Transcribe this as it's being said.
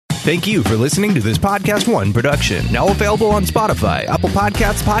Thank you for listening to this Podcast One production. Now available on Spotify, Apple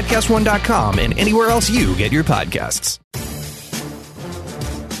Podcasts, PodcastOne.com, and anywhere else you get your podcasts.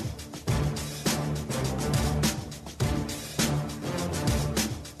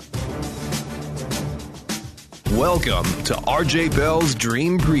 Welcome to RJ Bell's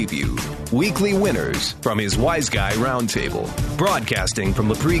Dream Preview. Weekly winners from his Wise Guy Roundtable. Broadcasting from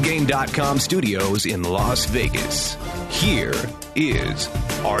the Pregame.com studios in Las Vegas. Here is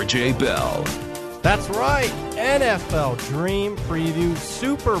RJ Bell. That's right. NFL Dream Preview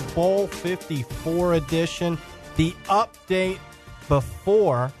Super Bowl 54 edition. The update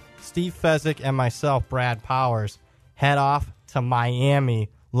before Steve Fezzik and myself, Brad Powers, head off to Miami,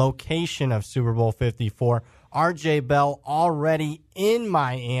 location of Super Bowl 54. RJ Bell already in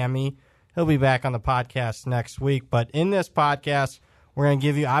Miami. He'll be back on the podcast next week. But in this podcast, we're going to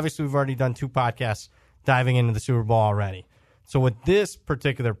give you, obviously we've already done 2 podcasts diving into the Super Bowl already. So with this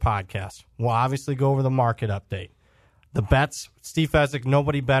particular podcast, we'll obviously go over the market update. The bets, Steve Fezzik,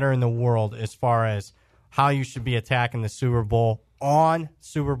 nobody better in the world as far as how you should be attacking the Super Bowl on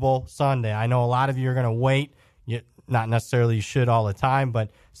Super Bowl Sunday. I know a lot of you are going to wait. Not necessarily you should all the time,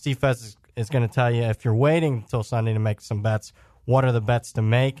 but Steve Fezzik is going to tell you if you're waiting until Sunday to make some bets, what are the bets to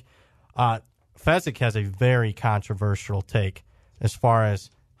make. Fezzik has a very controversial take as far as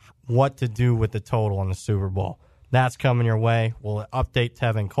what to do with the total in the Super Bowl. That's coming your way. We'll update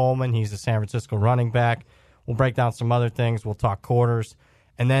Tevin Coleman. He's the San Francisco running back. We'll break down some other things. We'll talk quarters.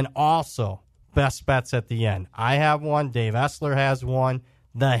 And then also, best bets at the end. I have one. Dave Essler has one.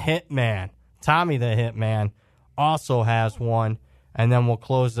 The Hitman, Tommy the Hitman, also has one. And then we'll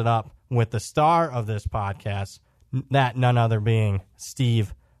close it up with the star of this podcast, that none other being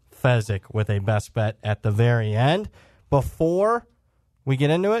Steve Fezzik, with a best bet at the very end. Before we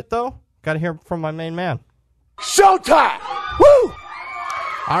get into it, though, got to hear from my main man. Showtime! Woo!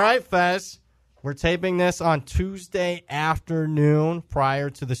 All right, Fez. We're taping this on Tuesday afternoon prior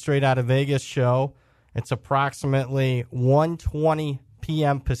to the Straight Outta Vegas show. It's approximately 1:20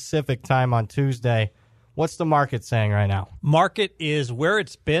 p.m. Pacific time on Tuesday. What's the market saying right now? Market is where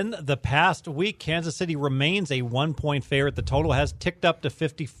it's been the past week. Kansas City remains a 1-point favorite. The total has ticked up to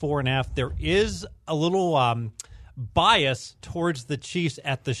 54.5. There is a little bias towards the Chiefs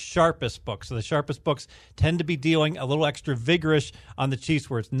at the sharpest books. So the sharpest books tend to be dealing a little extra vigorous on the Chiefs,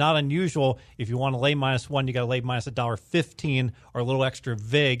 where it's not unusual. If you want to lay -1, you got to lay minus $1.15 or a little extra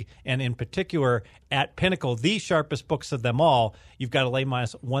vig. And in particular, at Pinnacle, the sharpest books of them all, you've got to lay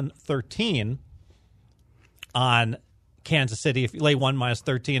minus 113 on Kansas City if you lay 1 minus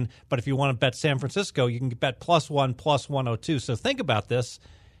 13. But if you want to bet San Francisco, you can bet +1 plus 102. So think about this.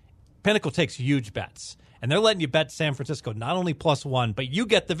 Pinnacle takes huge bets, and they're letting you bet San Francisco not only +1, but you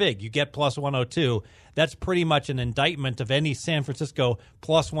get the vig. You get plus 102. That's pretty much an indictment of any San Francisco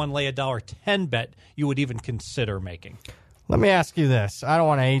 +1 lay $1.10 bet you would even consider making. Let me ask you this. I don't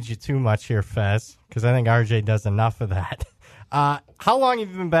want to age you too much here, Fez, because I think RJ does enough of that. How long have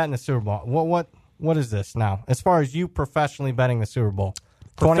you been betting the Super Bowl? What is this now, as far as you professionally betting the Super Bowl?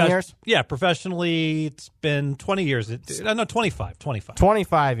 20 years? Yeah, professionally, it's been 20 years. 25.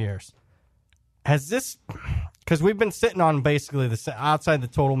 25 years. Has this, because we've been sitting on basically the outside the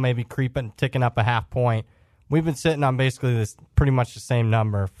total, maybe creeping, ticking up a half point. We've been sitting on basically this pretty much the same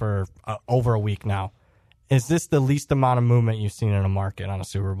number for over a week now. Is this the least amount of movement you've seen in a market on a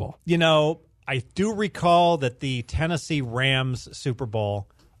Super Bowl? You know, I do recall that the Tennessee Rams Super Bowl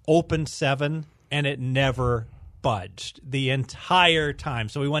opened 7, and it never budged the entire time.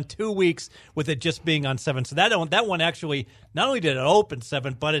 So we went 2 weeks with it just being on 7. So that one actually, not only did it open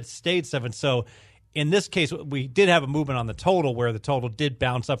 7, but it stayed 7. So in this case, we did have a movement on the total where the total did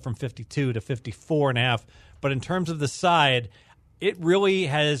bounce up from 52 to 54.5. But in terms of the side, it really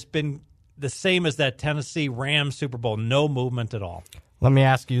has been the same as that Tennessee Rams Super Bowl. No movement at all. Let me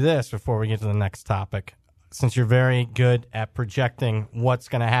ask you this before we get to the next topic. Since you're very good at projecting what's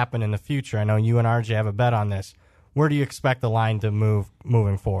going to happen in the future, I know you and RJ have a bet on this. Where do you expect the line to move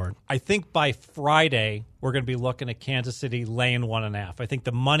moving forward? I think by Friday, we're going to be looking at Kansas City laying 1.5. I think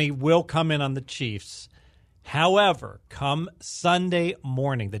the money will come in on the Chiefs. However, come Sunday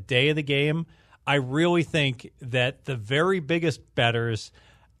morning, the day of the game, I really think that the very biggest bettors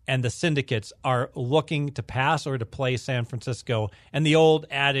and the syndicates are looking to pass or to play San Francisco. And the old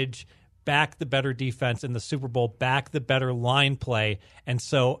adage, back the better defense in the Super Bowl, back the better line play. And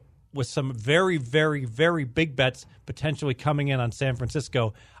so with some very, very, very big bets potentially coming in on San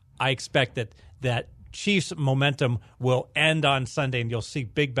Francisco, I expect that Chiefs momentum will end on Sunday, and you'll see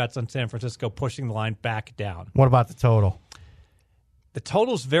big bets on San Francisco pushing the line back down. What about the total? The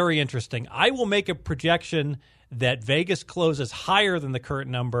total's very interesting. I will make a projection that Vegas closes higher than the current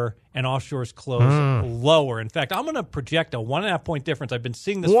number and offshores close lower. In fact, I'm going to project a 1.5 point difference. I've been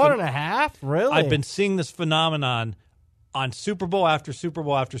seeing this. 1.5? Really? I've been seeing this phenomenon on Super Bowl after Super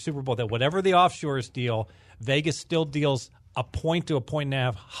Bowl after Super Bowl, that whatever the offshores deal, Vegas still deals a point to a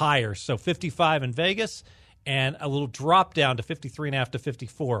 1.5 higher. So 55 in Vegas and a little drop down to 53.5 to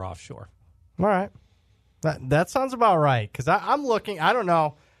 54 offshore. All right. That sounds about right, because I'm looking. I don't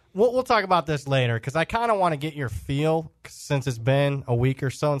know. We'll talk about this later, because I kind of want to get your feel, since it's been a week or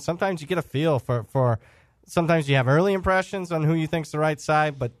so, and sometimes you get a feel for sometimes you have early impressions on who you think's the right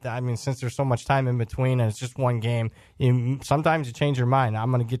side, but I mean, since there's so much time in between and it's just one game, sometimes you change your mind. I'm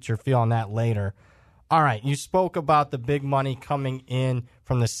going to get your feel on that later. All right, you spoke about the big money coming in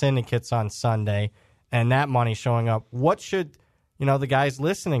from the syndicates on Sunday, and that money showing up. What should the guys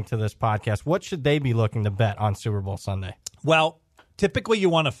listening to this podcast, what should they be looking to bet on Super Bowl Sunday? Well, typically you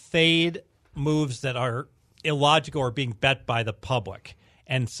want to fade moves that are illogical or being bet by the public.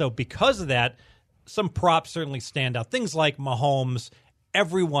 And so because of that, some props certainly stand out. Things like Mahomes,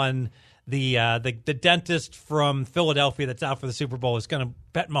 everyone, the dentist from Philadelphia that's out for the Super Bowl is going to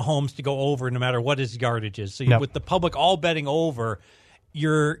bet Mahomes to go over no matter what his yardage is. So with the public all betting over,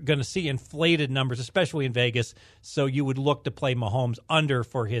 you're going to see inflated numbers, especially in Vegas. So you would look to play Mahomes under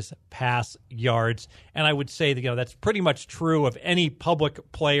for his pass yards. And I would say that that's pretty much true of any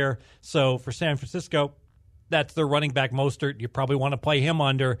public player. So for San Francisco, that's their running back Mostert. You probably want to play him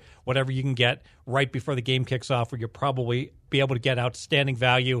under whatever you can get right before the game kicks off, where you'll probably be able to get outstanding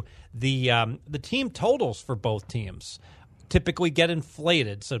value. The team totals for both teams typically get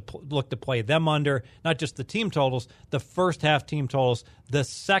inflated, so look to play them under, not just the team totals, the first half team totals, the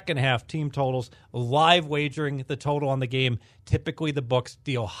second half team totals, live wagering the total on the game. Typically the books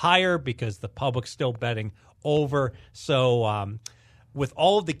deal higher because the public's still betting over. So with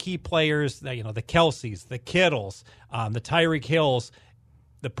all of the key players, the Kelce's, the Kittles, the Tyreek Hills,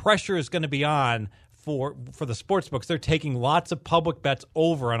 the pressure is going to be on for the sports books. They're taking lots of public bets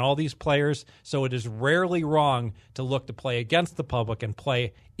over on all these players, so it is rarely wrong to look to play against the public and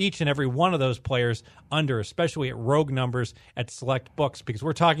play each and every one of those players under, especially at rogue numbers at select books, because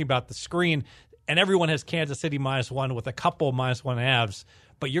we're talking about the screen, and everyone has Kansas City -1 with a couple -1.5s,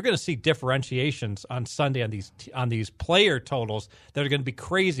 but you're going to see differentiations on Sunday on these player totals that are going to be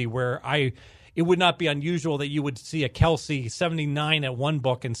crazy, where it would not be unusual that you would see a Kelce 79 at one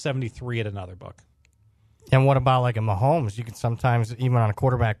book and 73 at another book. And what about like a Mahomes? You can sometimes, even on a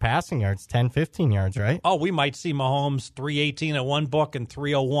quarterback passing yards, 10, 15 yards, right? Oh, we might see Mahomes 318 at one book and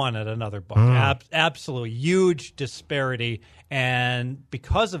 301 at another book. Absolutely huge disparity. And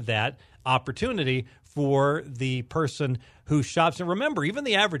because of that, opportunity for the person who shops. And remember, even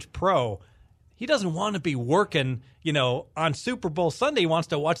the average pro, he doesn't want to be working, on Super Bowl Sunday. He wants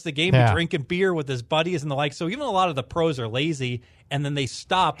to watch the game and drinking beer with his buddies and the like. So even a lot of the pros are lazy, and then they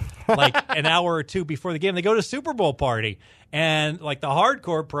stop like an hour or two before the game. They go to a Super Bowl party. And like the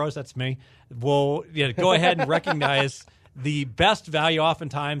hardcore pros, that's me, will go ahead and recognize the best value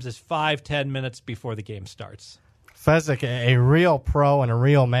oftentimes is 5-10 minutes before the game starts. Fezzik, a real pro and a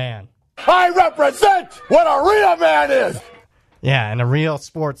real man. I represent what a real man is. Yeah, and a real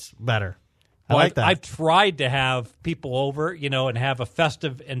sports bettor. I like that. I've tried to have people over, and have a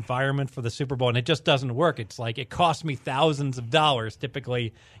festive environment for the Super Bowl, and it just doesn't work. It's like it costs me thousands of dollars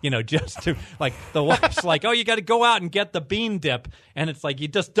typically, just to, like, the wife's like, oh, you got to go out and get the bean dip. And it's like you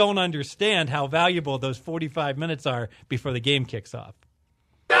just don't understand how valuable those 45 minutes are before the game kicks off.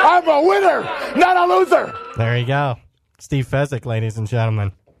 I'm a winner, not a loser. There you go. Steve Fezzik, ladies and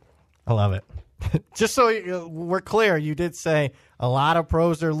gentlemen. I love it. Just so we're clear, you did say a lot of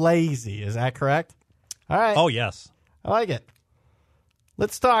pros are lazy. Is that correct? All right. Oh, yes. I like it.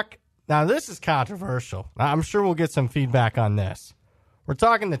 Let's talk. Now, this is controversial. I'm sure we'll get some feedback on this. We're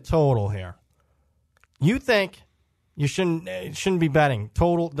talking the total here. You think you shouldn't be betting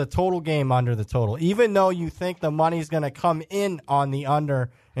the total game under the total, even though you think the money's going to come in on the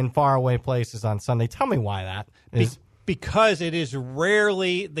under in faraway places on Sunday. Tell me why that is. Because it is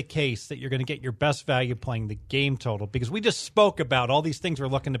rarely the case that you're going to get your best value playing the game total. Because we just spoke about all these things we're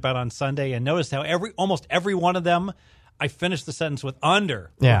looking to bet on Sunday, and notice how almost every one of them, I finished the sentence with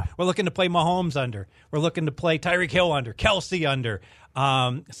under. Yeah. We're looking to play Mahomes under. We're looking to play Tyreek Hill under, Kelce under.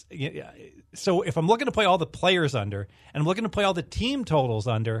 So if I'm looking to play all the players under, and I'm looking to play all the team totals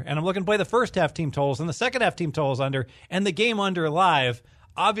under, and I'm looking to play the first half team totals and the second half team totals under, and the game under live,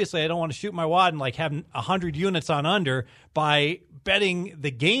 obviously I don't want to shoot my wad and like have 100 units on under by betting the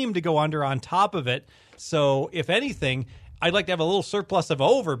game to go under on top of it. So if anything, I'd like to have a little surplus of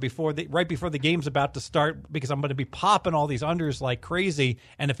over right before the game's about to start, because I'm going to be popping all these unders like crazy.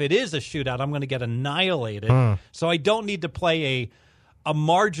 And if it is a shootout, I'm going to get annihilated. So I don't need to play a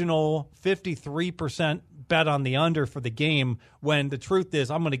marginal 53% bet on the under for the game, when the truth is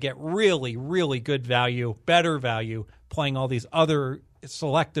I'm going to get really, really good value, better value, playing all these other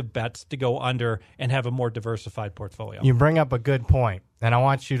selective bets to go under and have a more diversified portfolio. You bring up a good point, and I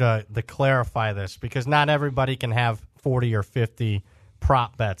want you to clarify this, because not everybody can have 40 or 50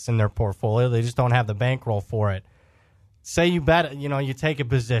 prop bets in their portfolio. They just don't have the bankroll for it. Say you bet, you take a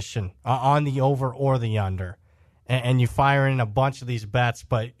position on the over or the under, and you fire in a bunch of these bets,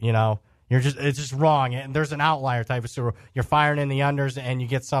 but it's just wrong. And there's an outlier type of super. You're firing in the unders, and you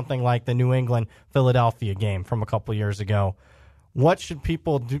get something like the New England-Philadelphia game from a couple years ago. What should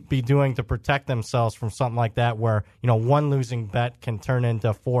people be doing to protect themselves from something like that, where one losing bet can turn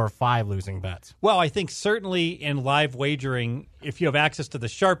into 4 or 5 losing bets? Well, I think certainly in live wagering, if you have access to the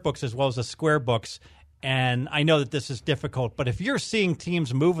sharp books as well as the square books, and I know that this is difficult, but if you're seeing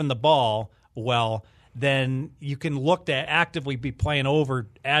teams moving the ball well, then you can look to actively be playing over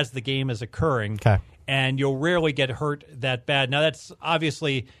as the game is occurring. Okay. And you'll rarely get hurt that bad. Now, that's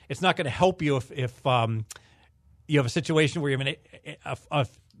obviously, it's not going to help you if you have a situation where you have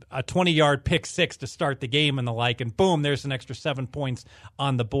a 20-yard pick six to start the game and the like, and boom, there's an extra 7 points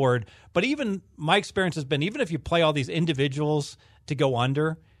on the board. But even my experience has been, even if you play all these individuals to go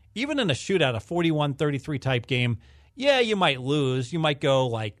under, even in a shootout, a 41-33 type game, yeah, you might lose. You might go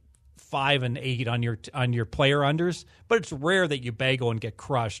like 5 and 8 on your player unders, but it's rare that you bagel and get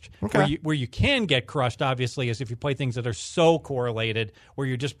crushed. Okay. Where you can get crushed, obviously, is if you play things that are so correlated, where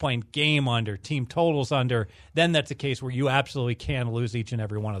you're just playing game under, team totals under. Then that's a case where you absolutely can lose each and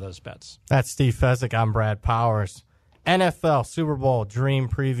every one of those bets. That's Steve Fezzik. I'm Brad Powers. NFL Super Bowl Dream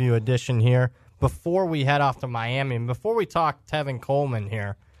Preview Edition here. Before we head off to Miami, and before we talk Tevin Coleman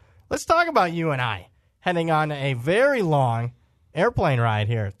here, let's talk about you and I heading on a very long airplane ride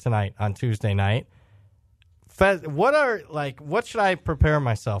here tonight on Tuesday night. Fez, what should I prepare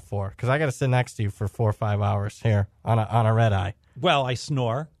myself for? Because I got to sit next to you for 4 or 5 hours here on a red eye. Well, I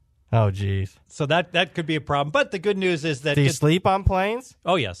snore. Oh, geez. So that could be a problem. But the good news is that... Do you sleep on planes?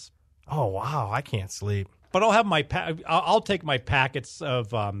 Oh, yes. Oh, wow. I can't sleep. But I'll have I'll take my packets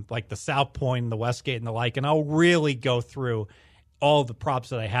of like the South Point and the Westgate and the like, and I'll really go through all the props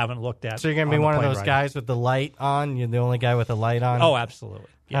that I haven't looked at. So you're going to be one of those guys with the light on? You're the only guy with the light on? Oh, absolutely.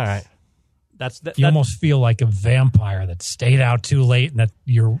 Yes. All right. You almost feel like a vampire that stayed out too late, and that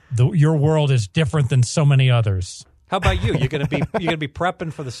your world is different than so many others. How about you? You're gonna be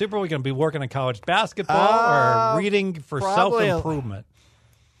prepping for the Super Bowl? You're gonna be working on college basketball or reading for self-improvement?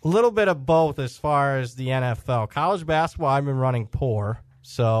 A little bit of both as far as the NFL. College basketball, I've been running poor,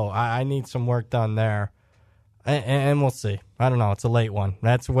 so I need some work done there. And we'll see. I don't know. It's a late one.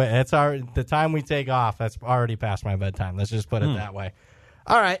 The time we take off. That's already past my bedtime. Let's just put it that way.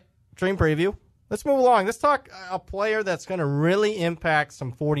 All right. Dream preview. Let's move along. Let's talk a player that's going to really impact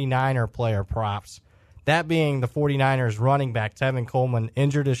some 49er player props. That being the 49ers running back, Tevin Coleman,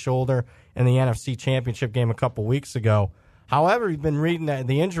 injured his shoulder in the NFC Championship game a couple weeks ago. However, you've been reading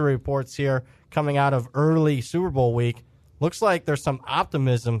the injury reports here coming out of early Super Bowl week. Looks like there's some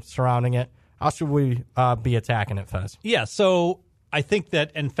optimism surrounding it. How should we be attacking it, Fez? Yeah, so I think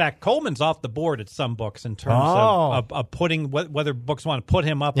that, in fact, Coleman's off the board at some books in terms of putting whether books want to put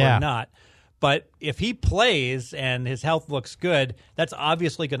him up or not. But if he plays and his health looks good, that's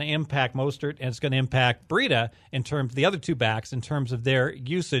obviously going to impact Mostert, and it's going to impact Breida in terms of the other two backs in terms of their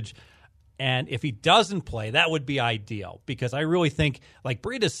usage. And if he doesn't play, that would be ideal, because I really think like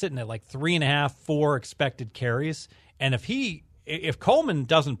Breida's sitting at like 3.5, 4 expected carries, and if Coleman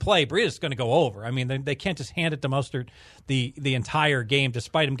doesn't play, Breida's going to go over. I mean, they can't just hand it to Mostert the entire game,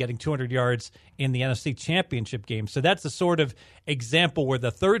 despite him getting 200 yards in the NFC Championship game. So that's the sort of example where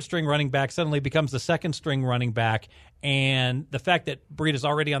the third-string running back suddenly becomes the second-string running back, and the fact that Breida's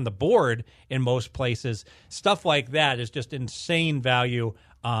already on the board in most places, stuff like that is just insane value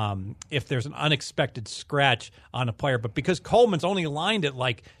if there's an unexpected scratch on a player. But because Coleman's only lined at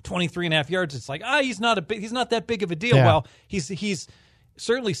like 23.5 yards, it's like, he's not that big of a deal. Yeah. Well, he's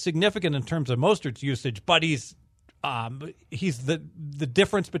certainly significant in terms of Mostert's usage, but he's the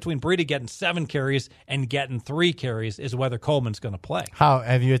difference between Breida getting 7 carries and getting 3 carries is whether Coleman's going to play. How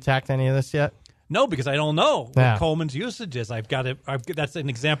have you attacked any of this yet? No, because I don't know what Coleman's usage is. That's an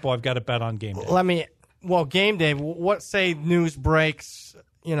example I've got to bet on game day. Game day. What say news breaks?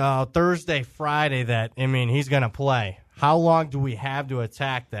 Thursday, Friday. He's going to play. How long do we have to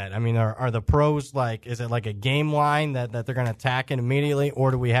attack that? I mean, are the pros like, is it like a game line that they're going to attack it immediately, or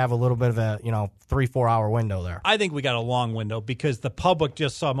do we have a little bit of a 3-4 hour window there? I think we got a long window because the public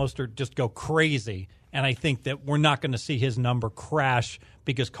just saw Mostert just go crazy, and I think that we're not going to see his number crash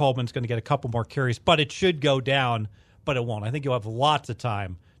because Coleman's going to get a couple more carries, but it should go down, but it won't. I think you'll have lots of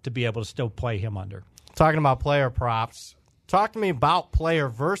time to be able to still play him under. Talking about player props, talk to me about player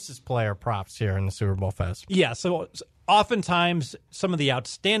versus player props here in the Super Bowl Fest. Yeah, so oftentimes some of the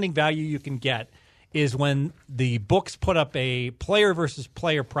outstanding value you can get is when the books put up a player versus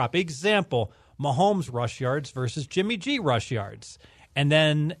player prop. Example, Mahomes rush yards versus Jimmy G rush yards. And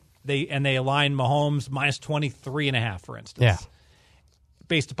then they align Mahomes minus 23.5, for instance. Yeah.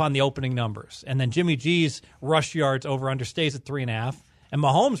 Based upon the opening numbers. And then Jimmy G's rush yards over under stays at 3.5. And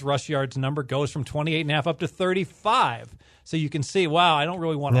Mahomes' rush yards number goes from 28.5 up to 35. So you can see, wow, I don't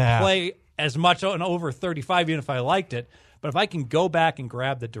really want to play as much on over 35 even if I liked it. But if I can go back and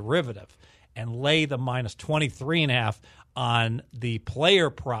grab the derivative and lay the minus 23.5 on the player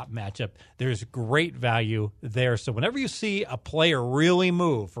prop matchup, there's great value there. So whenever you see a player really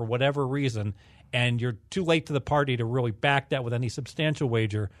move for whatever reason and you're too late to the party to really back that with any substantial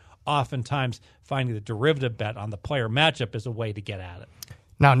wager, oftentimes finding the derivative bet on the player matchup is a way to get at it.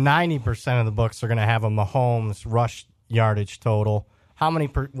 Now, 90% of the books are going to have a Mahomes rush yardage total.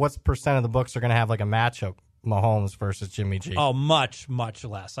 What percent of the books are going to have like a matchup, Mahomes versus Jimmy G? Oh, much, much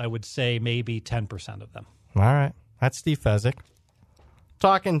less. I would say maybe 10% of them. All right. That's Steve Fezzik.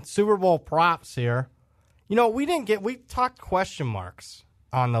 Talking Super Bowl props here. We talked question marks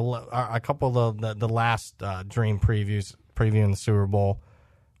on a couple of the last Dream previews, previewing the Super Bowl.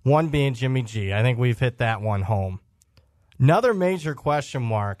 One being Jimmy G. I think we've hit that one home. Another major question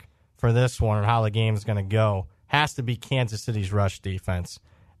mark for this one and how the game is going to go has to be Kansas City's rush defense.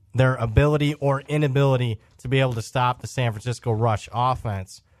 Their ability or inability to be able to stop the San Francisco rush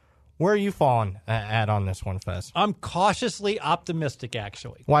offense. Where are you falling at on this one, Fez? I'm cautiously optimistic,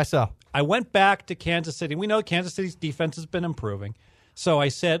 actually. Why so? I went back to Kansas City. We know Kansas City's defense has been improving. So I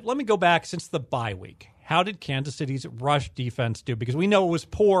said, let me go back since the bye week. How did Kansas City's rush defense do? Because we know it was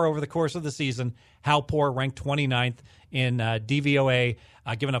poor over the course of the season. How poor, ranked 29th in DVOA,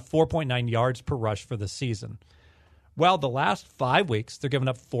 giving up 4.9 yards per rush for the season. Well, the last 5 weeks, they're giving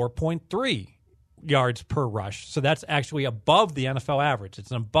up 4.3 yards per rush. So that's actually above the NFL average.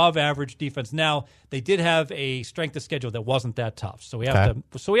 It's an above-average defense. Now, they did have a strength of schedule that wasn't that tough. So we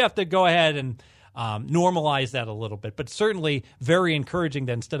have to go ahead and normalize that a little bit. But certainly very encouraging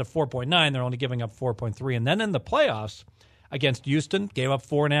that instead of 4.9, they're only giving up 4.3. And then in the playoffs against Houston, gave up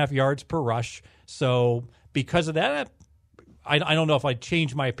 4.5 yards per rush. So because of that, I don't know if I'd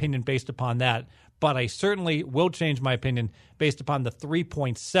change my opinion based upon that, but I certainly will change my opinion based upon the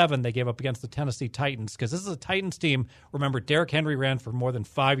 3.7 they gave up against the Tennessee Titans, because this is a Titans team. Remember, Derrick Henry ran for more than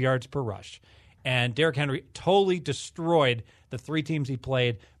 5 yards per rush, and Derrick Henry totally destroyed the 3 teams he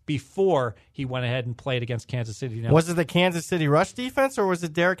played before he went ahead and played against Kansas City. Now, was it the Kansas City rush defense, or was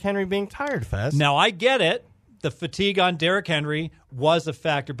it Derrick Henry being tired, Fez? Now, I get it. The fatigue on Derrick Henry was a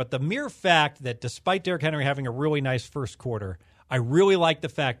factor, but the mere fact that despite Derrick Henry having a really nice first quarter, I really like the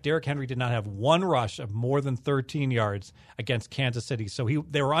fact Derrick Henry did not have one rush of more than 13 yards against Kansas City. So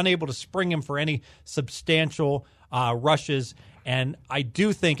they were unable to spring him for any substantial rushes. And I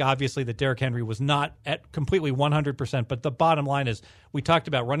do think, obviously, that Derrick Henry was not at completely 100%. But the bottom line is, we talked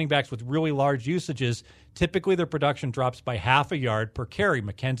about running backs with really large usages. Typically, their production drops by half a yard per carry.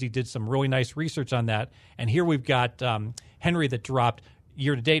 McKenzie did some really nice research on that. And here we've got Henry that dropped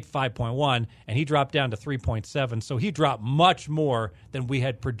year-to-date 5.1, and he dropped down to 3.7. So he dropped much more than we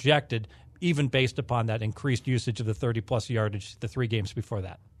had projected, even based upon that increased usage of the 30-plus yardage the 3 games before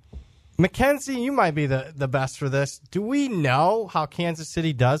that. McKenzie, you might be the best for this. Do we know how Kansas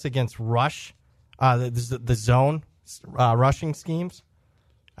City does against rush, the zone rushing schemes?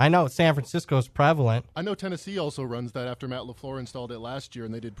 I know San Francisco is prevalent. I know Tennessee also runs that after Matt LaFleur installed it last year,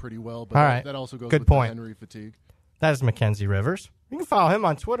 and they did pretty well. But all right. that also goes Good with point. the Henry fatigue. That is Mackenzie Rivers. You can follow him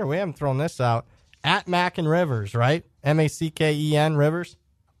on Twitter. We haven't thrown this out. At Mac and Rivers, right? MACKEN Rivers.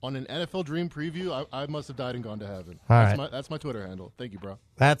 On an NFL Dream preview, I must have died and gone to heaven. All right. That's my Twitter handle. Thank you, bro.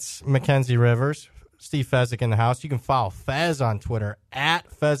 That's Mackenzie Rivers. Steve Fezzik in the house. You can follow Fez on Twitter at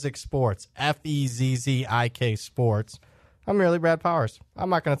Fezzik Sports, FEZZIK Sports. I'm merely Brad Powers.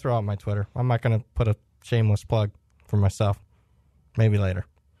 I'm not going to throw out my Twitter. I'm not going to put a shameless plug for myself. Maybe later.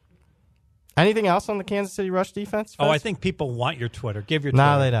 Anything else on the Kansas City rush defense, Fez? Oh, I think people want your Twitter. Give your Twitter.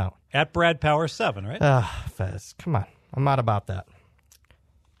 No, they don't. At Brad Power 7, right? Fez, come on. I'm not about that.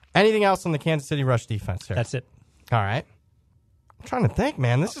 Anything else on the Kansas City rush defense here? That's it. All right. I'm trying to think,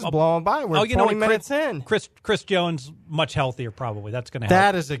 man. This is blowing by. We're 20 minutes in. Chris Jones, much healthier probably. That's going to help.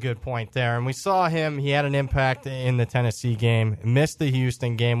 That is a good point there. And we saw him. He had an impact in the Tennessee game. Missed the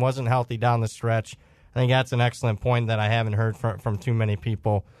Houston game. Wasn't healthy down the stretch. I think that's an excellent point that I haven't heard from too many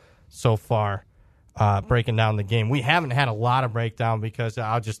people so far breaking down the game. We haven't had a lot of breakdown because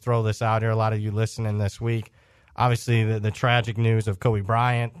I'll just throw this out here. A lot of you listening this week. Obviously, the tragic news of Kobe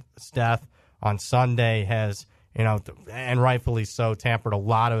Bryant's death on Sunday has, and rightfully so, tampered a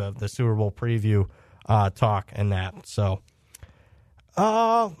lot of the Super Bowl preview talk and that. So,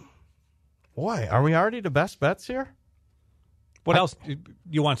 boy, are we already the best bets here? What else?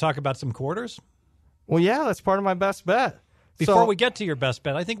 You want to talk about some quarters? Well, yeah, that's part of my best bet. Before we get to your best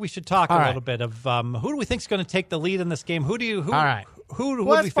bet, I think we should talk a little bit of who do we think is going to take the lead in this game? Who do we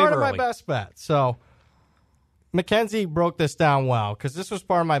that's part of my best bet. So, Mackenzie broke this down well because this was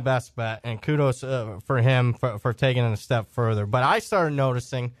part of my best bet, and kudos for him for taking it a step further. But I started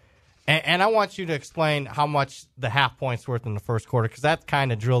noticing, and I want you to explain how much the half point's worth in the first quarter because that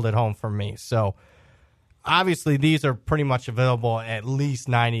kind of drilled it home for me. So, obviously, these are pretty much available at least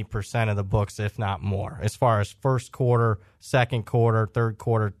 90% of the books, if not more, as far as first quarter, second quarter, third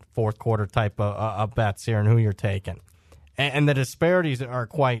quarter, fourth quarter type of bets here and who you're taking. And the disparities are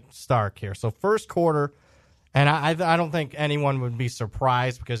quite stark here. So, first quarter. And I don't think anyone would be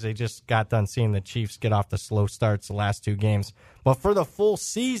surprised because they just got done seeing the Chiefs get off the slow starts the last two games. But for the full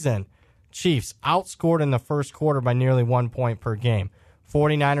season, Chiefs outscored in the first quarter by nearly 1 point per game.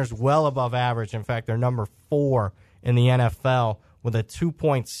 49ers well above average. In fact, they're number 4 in the NFL with a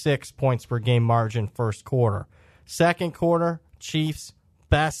 2.6 points per game margin first quarter. Second quarter, Chiefs,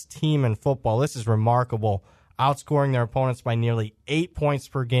 best team in football. This is remarkable. Outscoring their opponents by nearly 8 points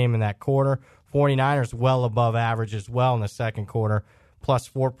per game in that quarter. 49ers well above average as well in the second quarter, plus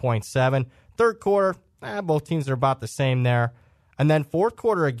 4.7. Third quarter, both teams are about the same there. And then fourth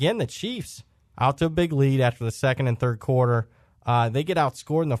quarter, again, the Chiefs out to a big lead after the second and third quarter. They get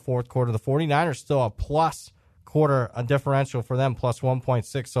outscored in the fourth quarter. The 49ers still a plus quarter, a differential for them, plus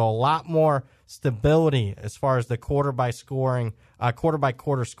 1.6. So a lot more stability as far as the quarter by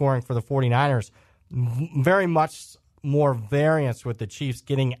quarter scoring for the 49ers. Very much more variance with the Chiefs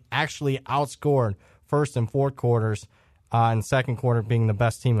getting actually outscored first and fourth quarters, and second quarter being the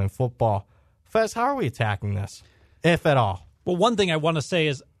best team in football. Fez, how are we attacking this, if at all? Well, one thing I want to say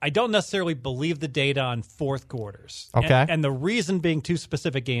is I don't necessarily believe the data on fourth quarters. Okay. And the reason being two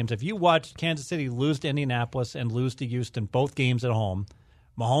specific games. If you watched Kansas City lose to Indianapolis and lose to Houston, both games at home,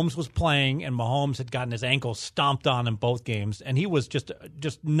 Mahomes was playing, and Mahomes had gotten his ankle stomped on in both games, and he was just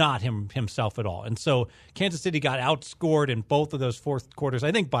not himself at all. And so Kansas City got outscored in both of those fourth quarters,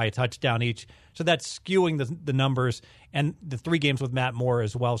 I think by a touchdown each. So that's skewing the numbers, and the three games with Matt Moore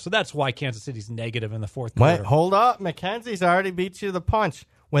as well. So that's why Kansas City's negative in the fourth quarter. Wait, hold up. McKenzie's already beat you to the punch.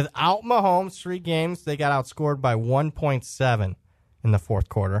 Without Mahomes, 3 games, they got outscored by 1.7 in the fourth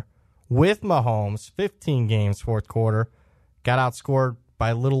quarter. With Mahomes, 15 games fourth quarter, got outscored by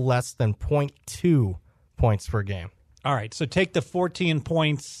a little less than 0.2 points per game. All right, so take the 14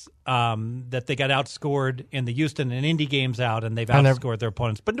 points that they got outscored in the Houston and Indy games out, and they've outscored their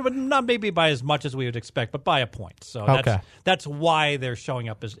opponents, but not maybe by as much as we would expect, but by a point. So that's why they're showing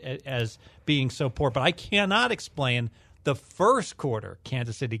up as being so poor. But I cannot explain the first quarter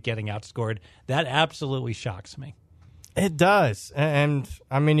Kansas City getting outscored. That absolutely shocks me. It does. And,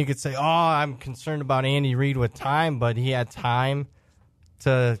 I mean, you could say, I'm concerned about Andy Reid with time, but he had time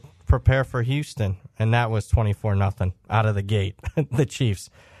to prepare for Houston, and that was 24-0 out of the gate, the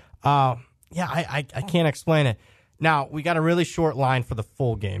Chiefs. I can't explain it. Now, we got a really short line for the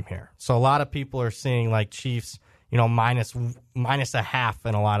full game here. So a lot of people are seeing, like, Chiefs, minus a half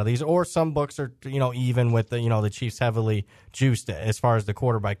in a lot of these, or some books are, even with the Chiefs heavily juiced as far as the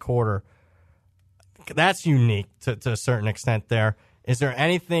quarter by quarter. That's unique to a certain extent there. Is there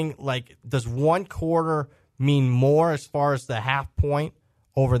anything, like, does one quarter mean more as far as the half point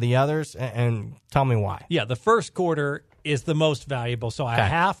over the others, and tell me why. Yeah, the first quarter is the most valuable. So a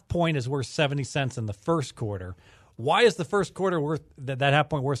half point is worth 70 cents in the first quarter. Why is the first quarter worth that half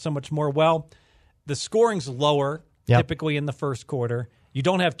point worth so much more? Well, the scoring's lower typically in the first quarter. You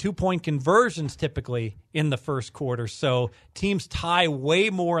don't have 2-point conversions typically in the first quarter. So teams tie way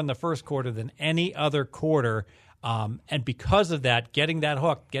more in the first quarter than any other quarter. And because of that, getting that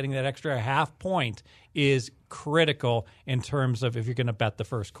hook, getting that extra half point is critical in terms of if you're going to bet the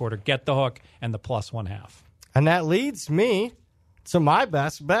first quarter. Get the hook and the plus 1/2. And that leads me to my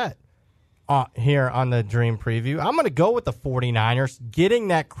best bet here on the Dream Preview. I'm going to go with the 49ers getting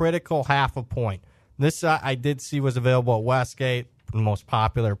that critical half a point. This I did see was available at Westgate, the most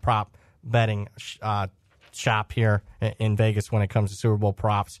popular prop betting shop here in Vegas when it comes to Super Bowl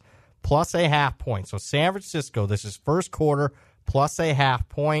props. Plus a half point. So San Francisco, this is first quarter, plus a half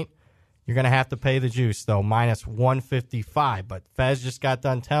point. You're going to have to pay the juice, though, minus 155. But Fez just got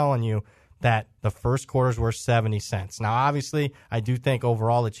done telling you that the first quarter's worth 70 cents. Now, obviously, I do think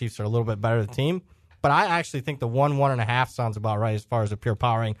overall the Chiefs are a little bit better of the team, but I actually think the 1.5 sounds about right as far as a pure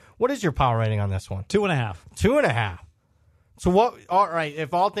power rating. What is your power rating on this one? 2.5. 2.5. So what? All right,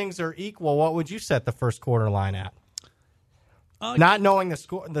 if all things are equal, what would you set the first quarter line at? Not knowing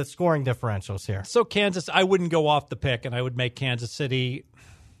the scoring differentials here. So Kansas, I wouldn't go off the pick, and I would make Kansas City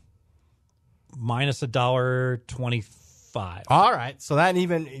minus $1.25. All right, so that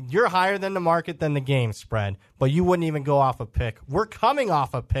you're higher than the market than the game spread, but you wouldn't even go off a pick. We're coming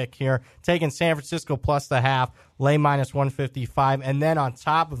off a pick here, taking San Francisco plus the half, lay minus 155, and then on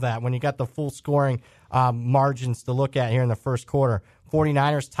top of that, when you got the full scoring margins to look at here in the first quarter,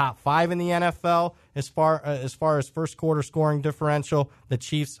 49ers top 5 in the NFL as far as first quarter scoring differential. The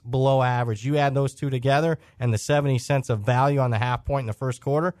Chiefs below average. You add those two together and the 70 cents of value on the half point in the first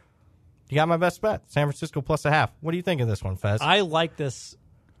quarter, you got my best bet. San Francisco plus a half. What do you think of this one, Fez? I like this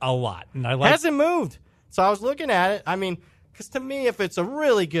a lot. And hasn't moved. So I was looking at it. I mean, because to me, if it's a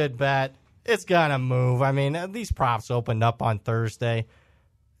really good bet, it's going to move. I mean, these props opened up on Thursday.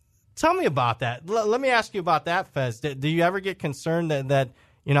 Tell me about that. Let me ask you about that, Fez. Do you ever get concerned that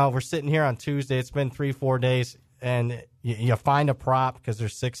we're sitting here on Tuesday, it's been 3-4 days, and you find a prop because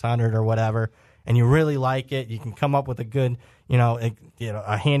there's 600 or whatever, and you really like it, you can come up with a good,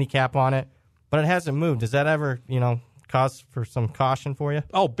 a handicap on it, but it hasn't moved. Does that ever, cause for some caution for you?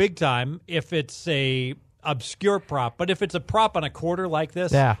 Oh, big time. If it's a obscure prop, but if it's a prop on a quarter like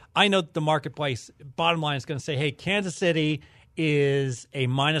this, yeah. I know the marketplace bottom line is going to say, hey, Kansas City is a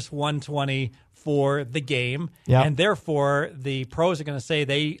minus 120 for the game, yep. And therefore the pros are going to say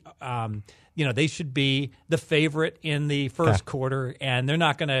they should be the favorite in the first quarter, and they're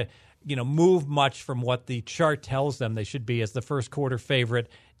not going to move much from what the chart tells them they should be as the first quarter favorite,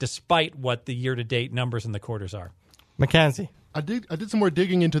 despite what the year-to-date numbers in the quarters are. Mackenzie. I did some more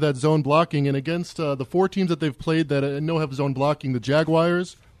digging into that zone blocking, and against the 4 teams that they've played that I know have zone blocking, the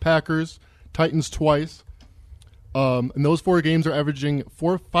Jaguars, Packers, Titans twice. And those 4 games are averaging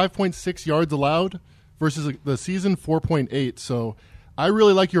 5.6 yards allowed versus the season 4.8. So I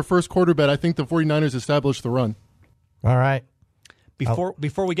really like your first quarter bet. I think the 49ers established the run. All right. Before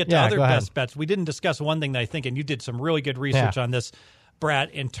we get to other best bets, we didn't discuss one thing that I think, and you did some really good research on this,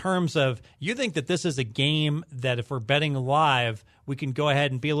 Brad, in terms of you think that this is a game that if we're betting live, we can go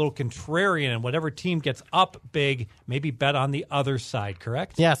ahead and be a little contrarian, and whatever team gets up big, maybe bet on the other side,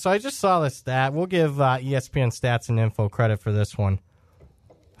 correct? Yeah, so I just saw this stat. We'll give ESPN Stats and Info credit for this one,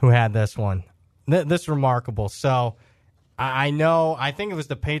 who had this one. This is remarkable. So I think it was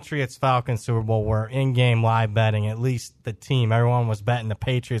the Patriots-Falcons Super Bowl where in-game live betting, at least the team, everyone was betting the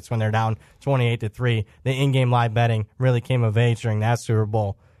Patriots when they're down 28-3. The in-game live betting really came of age during that Super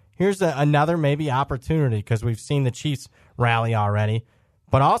Bowl. Here's another maybe opportunity because we've seen the Chiefs rally already,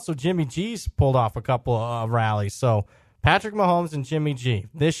 but also Jimmy G's pulled off a couple of rallies. So Patrick Mahomes and Jimmy G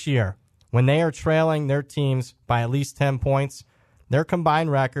this year, when they are trailing their teams by at least 10 points, their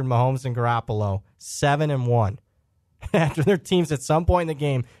combined record, Mahomes and Garoppolo, 7-1. After their teams at some point in the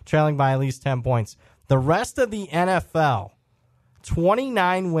game trailing by at least 10 points. The rest of the NFL,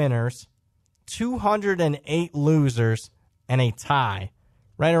 29 winners, 208 losers, and a tie,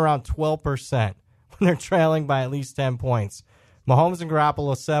 right around 12% when they're trailing by at least 10 points. Mahomes and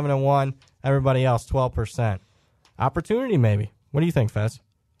Garoppolo, 7-1. Everybody else, 12%. Opportunity, maybe. What do you think, Fez?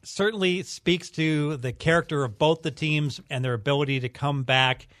 Certainly speaks to the character of both the teams and their ability to come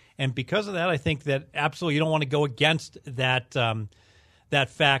back. And because of that, I think that absolutely you don't want to go against that that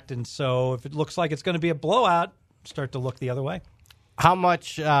fact. And so if it looks like it's going to be a blowout, start to look the other way. How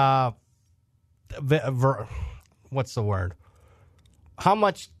much what's the word? How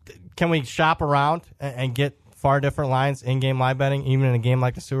much can we shop around and get far different lines in-game live betting, even in a game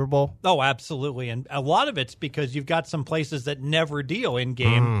like the Super Bowl? Oh, absolutely. And a lot of it's because you've got some places that never deal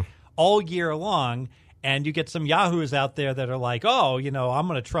in-game all year long. And you get some yahoos out there that are like, oh, I'm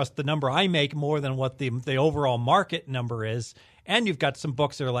going to trust the number I make more than what the overall market number is. And you've got some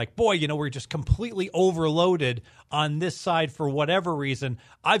books that are like, boy, we're just completely overloaded on this side for whatever reason.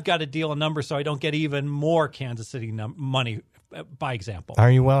 I've got to deal a number so I don't get even more Kansas City money, by example.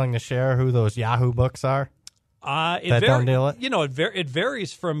 Are you willing to share who those Yahoo books are? Don't deal it? It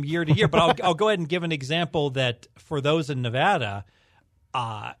varies from year to year. But I'll go ahead and give an example that for those in Nevada,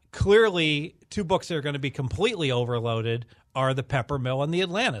 clearly, 2 books that are going to be completely overloaded are the Peppermill and the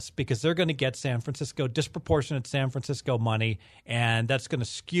Atlantis, because they're going to get disproportionate San Francisco money, and that's going to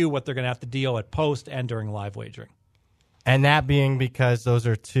skew what they're going to have to deal at post and during live wagering. And that being because those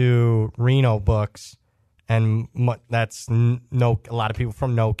are two Reno books, and that's a lot of people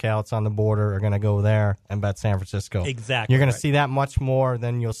from NoCal, it's on the border, are going to go there and bet San Francisco. Exactly. You're going to see that much more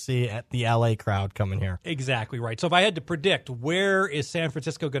than you'll see at the LA crowd coming here. Exactly right. So if I had to predict, where is San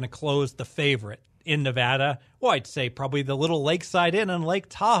Francisco going to close the favorite in Nevada? Well, I'd say probably the little Lakeside Inn in Lake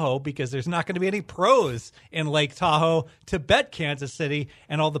Tahoe, because there's not going to be any pros in Lake Tahoe to bet Kansas City,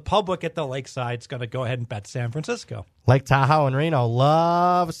 and all the public at the Lakeside is going to go ahead and bet San Francisco. Lake Tahoe and Reno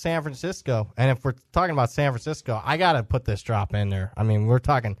love San Francisco. And if we're talking about San Francisco, I got to put this drop in there. I mean, we're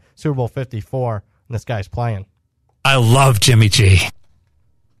talking Super Bowl 54, and this guy's playing. I love Jimmy G.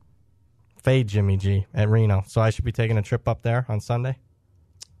 Fade Jimmy G at Reno. So I should be taking a trip up there on Sunday?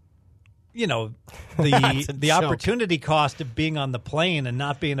 You know, the opportunity cost of being on the plane and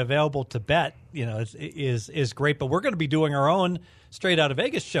not being available to bet, you know, is great. But we're going to be doing our own Straight Out of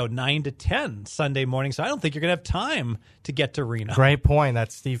Vegas show 9 to 10 Sunday morning, so I don't think you're going to have time to get to Reno. Great point.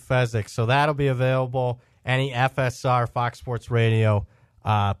 That's Steve Fezzik. So that'll be available any FSR Fox Sports Radio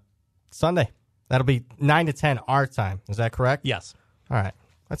Sunday. That'll be 9 to 10 our time. Is that correct? Yes. All right.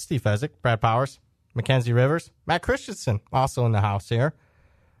 That's Steve Fezzik, Brad Powers, Mackenzie Rivers, Matt Christensen, also in the house here.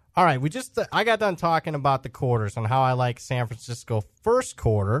 All right, I got done talking about the quarters and how I like San Francisco first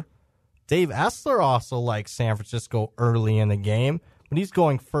quarter. Dave Essler also likes San Francisco early in the game, but he's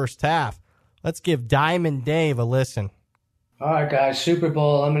going first half. Let's give Diamond Dave a listen. All right, guys, Super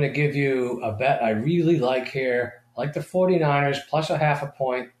Bowl, I'm going to give you a bet I really like here. I like the 49ers plus a half a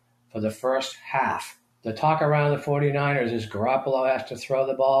point for the first half. The talk around the 49ers is Garoppolo has to throw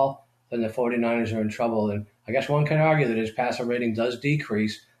the ball, then the 49ers are in trouble. And I guess one can argue that his passer rating does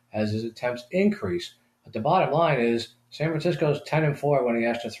decrease as his attempts increase. But the bottom line is San Francisco's 10-4 when he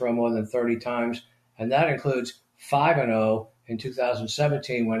has to throw more than 30 times, and that includes 5-0 in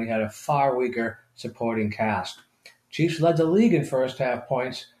 2017 when he had a far weaker supporting cast. Chiefs led the league in first half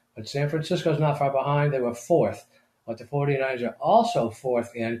points, but San Francisco's not far behind. They were fourth. What the 49ers are also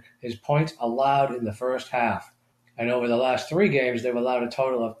fourth in is points allowed in the first half. And over the last 3 games, they've allowed a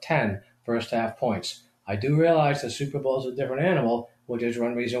total of 10 first half points. I do realize the Super Bowl is a different animal, which is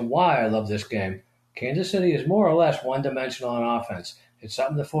one reason why I love this game. Kansas City is more or less one-dimensional on offense. It's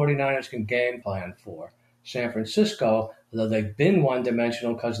something the 49ers can game plan for. San Francisco, although they've been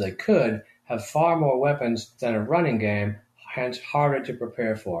one-dimensional because they could, have far more weapons than a running game, hence harder to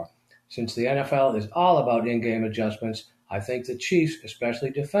prepare for. Since the NFL is all about in-game adjustments, I think the Chiefs, especially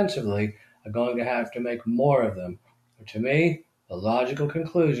defensively, are going to have to make more of them. But to me, the logical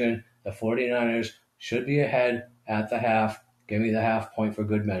conclusion, the 49ers should be ahead at the half. Give me the half point for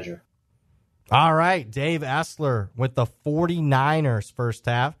good measure. All right, Dave Essler with the 49ers first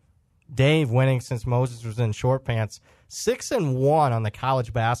half. Dave winning since Moses was in short pants. 6-1 on the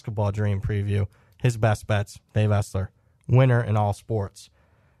college basketball dream preview. His best bets, Dave Essler. Winner in all sports.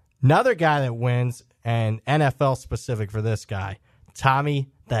 Another guy that wins, and NFL specific for this guy, Tommy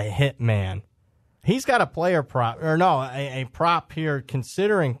the Hitman. He's got a player prop, a prop here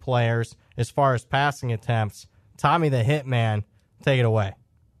considering players as far as passing attempts. Tommy the Hitman, take it away.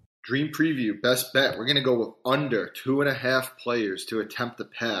 Dream preview, best bet. We're going to go with under 2.5 players to attempt the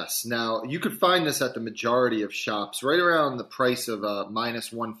pass. Now, you could find this at the majority of shops, right around the price of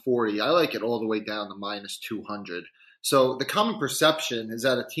minus 140. I like it all the way down to minus 200. So the common perception is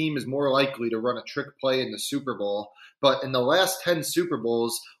that a team is more likely to run a trick play in the Super Bowl, but in the last 10 Super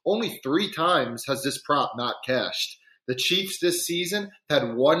Bowls, only 3 times has this prop not cashed. The Chiefs this season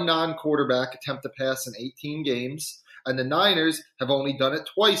had 1 non-quarterback attempt to pass in 18 games, and the Niners have only done it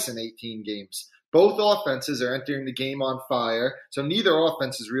twice in 18 games. Both offenses are entering the game on fire, so neither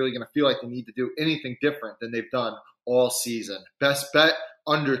offense is really going to feel like they need to do anything different than they've done all season. Best bet,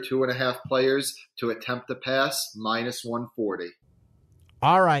 under 2.5 players to attempt the pass, minus 140.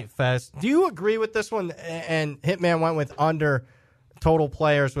 All right, Fez. Do you agree with this one? And Hitman went with under total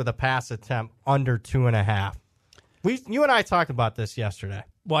players with a pass attempt, under 2.5. You and I talked about this yesterday.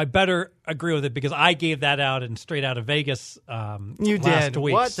 Well, I better agree with it because I gave that out in Straight Out of Vegas last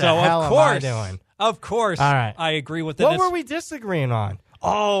week. What the hell am I doing? Of course, all right. I agree with it. What were we disagreeing on?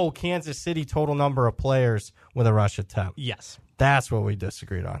 Oh, Kansas City total number of players with a rush attempt. Yes. That's what we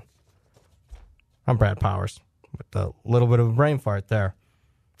disagreed on. I'm Brad Powers with a little bit of a brain fart there.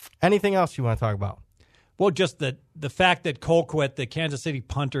 Anything else you want to talk about? Well, just the fact that Colquitt, the Kansas City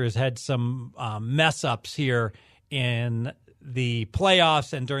punter, has had some mess-ups here in the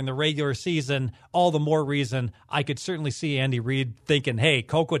playoffs and during the regular season, all the more reason I could certainly see Andy Reid thinking, hey,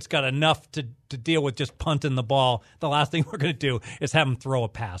 Colquitt's got enough to deal with just punting the ball. The last thing we're going to do is have him throw a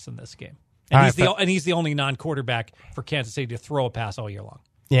pass in this game. And he's the only non-quarterback for Kansas City to throw a pass all year long.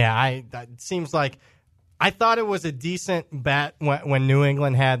 Yeah, it seems like I thought it was a decent bet when New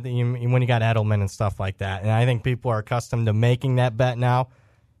England had when you got Edelman and stuff like that. And I think people are accustomed to making that bet now.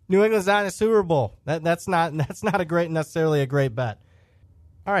 New England's not in a Super Bowl. That's not necessarily a great bet.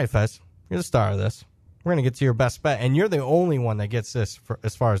 All right, Fez, you're the star of this. We're going to get to your best bet, and you're the only one that gets this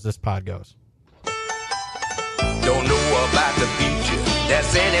as far as this pod goes. Don't know about the future,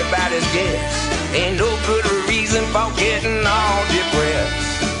 that's anybody's guess. Ain't no good reason for getting all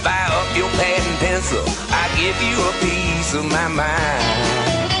depressed. Fire up your pad and pencil, I give you a piece of my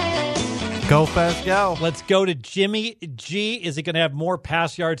mind. Go, Fez, go. Let's go to Jimmy G. Is he going to have more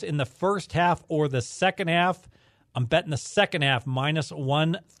pass yards in the first half or the second half? I'm betting the second half, minus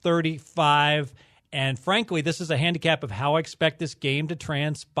 135. And frankly, this is a handicap of how I expect this game to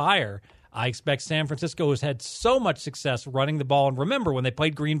transpire. I expect San Francisco has had so much success running the ball. And remember, when they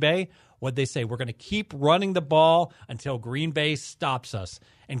played Green Bay, what'd they say? We're going to keep running the ball until Green Bay stops us.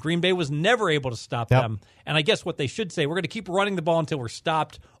 And Green Bay was never able to stop them. And I guess what they should say, we're going to keep running the ball until we're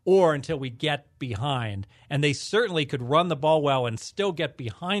stopped or until we get behind. And they certainly could run the ball well and still get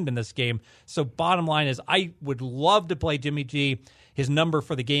behind in this game. So bottom line is I would love to play Jimmy G. His number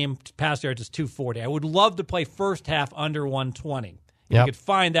for the game pass yards is 240. I would love to play first half under 120. If you could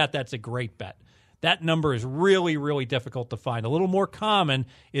find that, that's a great bet. That number is really, really difficult to find. A little more common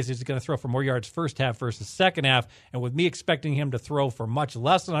is he's going to throw for more yards first half versus second half. And with me expecting him to throw for much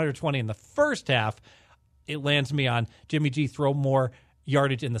less than 120 in the first half, it lands me on Jimmy G throw more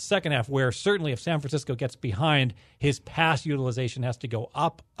yardage in the second half, where certainly if San Francisco gets behind, his pass utilization has to go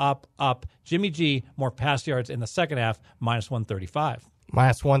up, up, up. Jimmy G, more pass yards in the second half, minus 135.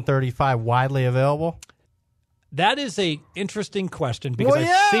 Minus 135, widely available? That is a interesting question because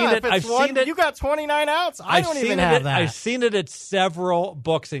I've seen it. You got 29 outs. I don't even have that. I've seen it at several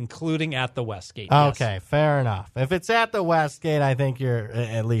books, including at the Westgate. Okay, fair enough. If it's at the Westgate, I think you're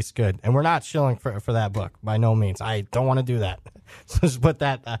at least good. And we're not shilling for that book by no means. I don't want to do that. So just put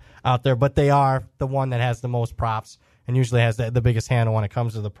that out there. But they are the one that has the most props and usually has the biggest handle when it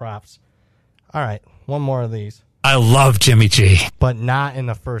comes to the props. All right, one more of these. I love Jimmy G. But not in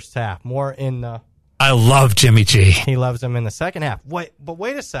the first half. More in the... I love Jimmy G. He loves him in the second half. Wait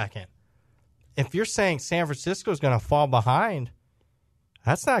a second. If you're saying San Francisco is going to fall behind,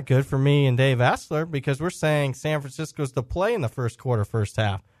 that's not good for me and Dave Essler because we're saying San Francisco's to play in the first quarter, first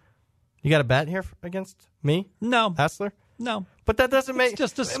half. You got a bet here against me? No. Essler? No. But that doesn't make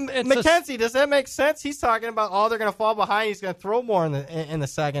Mackenzie, does that make sense? He's talking about they're going to fall behind. He's going to throw more in the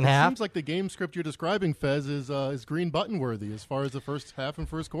second half. Seems like the game script you're describing, Fez, is green button worthy as far as the first half and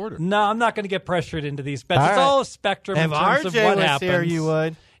first quarter. No, I'm not going to get pressured into these bets. It's all a spectrum in terms of what happens. Here, you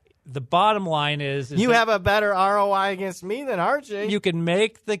would. The bottom line is you have a better ROI against me than RJ. You can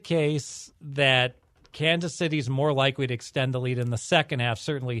make the case that Kansas City's more likely to extend the lead in the second half,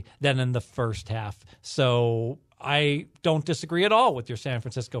 certainly, than in the first half. So I don't disagree at all with your San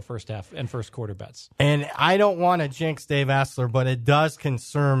Francisco first half and first quarter bets. And I don't want to jinx Dave Essler, but it does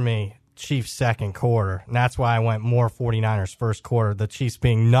concern me, Chiefs second quarter. And that's why I went more 49ers first quarter, the Chiefs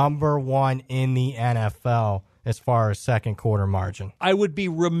being number one in the NFL as far as second quarter margin. I would be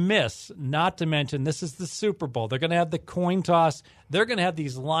remiss not to mention this is the Super Bowl. They're going to have the coin toss. They're going to have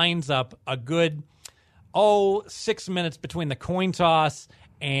these lines up a good, 6 minutes between the coin toss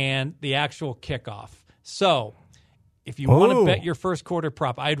and the actual kickoff. So if you want to bet your first quarter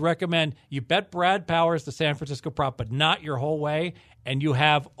prop, I'd recommend you bet Brad Powers, the San Francisco prop, but not your whole way, and you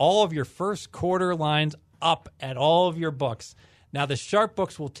have all of your first quarter lines up at all of your books. Now, the sharp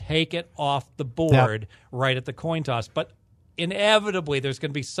books will take it off the board right at the coin toss, but inevitably there's going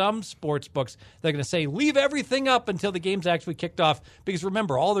to be some sports books that are going to say leave everything up until the game's actually kicked off because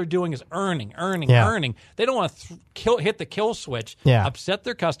remember all they're doing is earning. They don't want to hit the kill switch, upset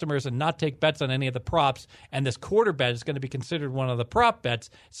their customers and not take bets on any of the props, and this quarter bet is going to be considered one of the prop bets.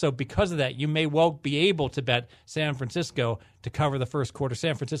 So because of that, you may well be able to bet San Francisco to cover the first quarter,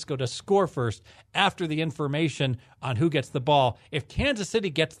 San Francisco to score first after the information on who gets the ball. If Kansas City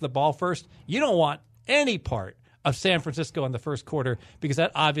gets the ball first, you don't want any part of San Francisco in the first quarter because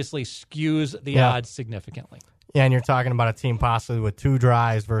that obviously skews the odds significantly. Yeah, and you're talking about a team possibly with 2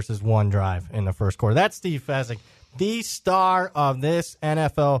 drives versus 1 drive in the first quarter. That's Steve Fezzik, the star of this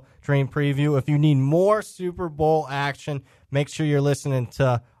NFL Dream Preview. If you need more Super Bowl action, make sure you're listening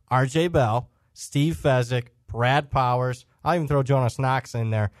to RJ Bell, Steve Fezzik, Brad Powers. I'll even throw Jonas Knox in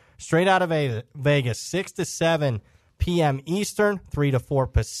there. Straight out of Vegas, 6 to 7 p.m. Eastern, 3 to 4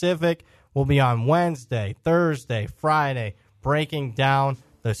 Pacific. We'll be on Wednesday, Thursday, Friday, breaking down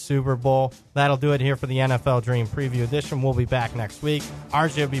the Super Bowl. That'll do it here for the NFL Dream Preview Edition. We'll be back next week.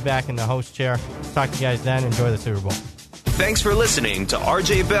 RJ will be back in the host chair. Talk to you guys then. Enjoy the Super Bowl. Thanks for listening to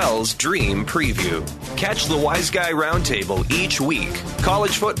RJ Bell's Dream Preview. Catch the Wise Guy Roundtable each week.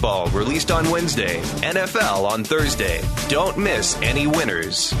 College football released on Wednesday, NFL on Thursday. Don't miss any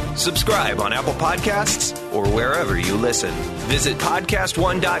winners. Subscribe on Apple Podcasts or wherever you listen. Visit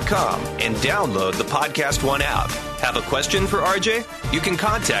podcastone.com and download the Podcast One app. Have a question for RJ? You can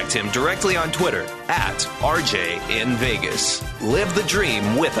contact him directly on Twitter @RJ in Vegas. Live the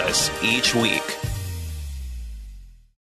dream with us each week.